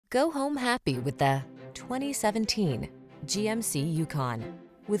Go home happy with the 2017 GMC Yukon.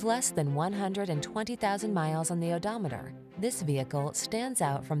 With less than 120,000 miles on the odometer, this vehicle stands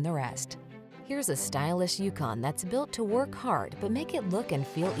out from the rest. Here's a stylish Yukon that's built to work hard but make it look and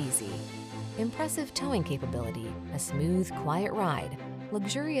feel easy. Impressive towing capability, a smooth, quiet ride,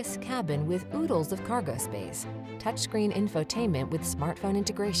 luxurious cabin with oodles of cargo space, touchscreen infotainment with smartphone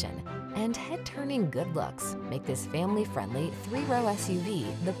integration, and head-turning good looks make this family-friendly 3-row SUV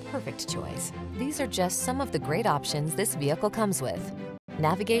the perfect choice. These are just some of the great options this vehicle comes with: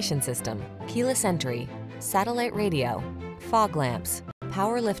 navigation system, keyless entry, satellite radio, fog lamps,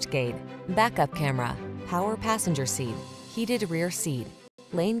 power liftgate, backup camera, power passenger seat, heated rear seat,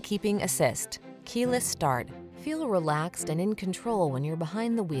 lane keeping assist, keyless start. Feel relaxed and in control when you're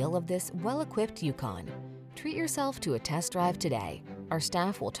behind the wheel of this well-equipped Yukon. Treat yourself to a test drive today. Our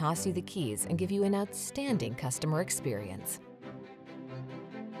staff will toss you the keys and give you an outstanding customer experience.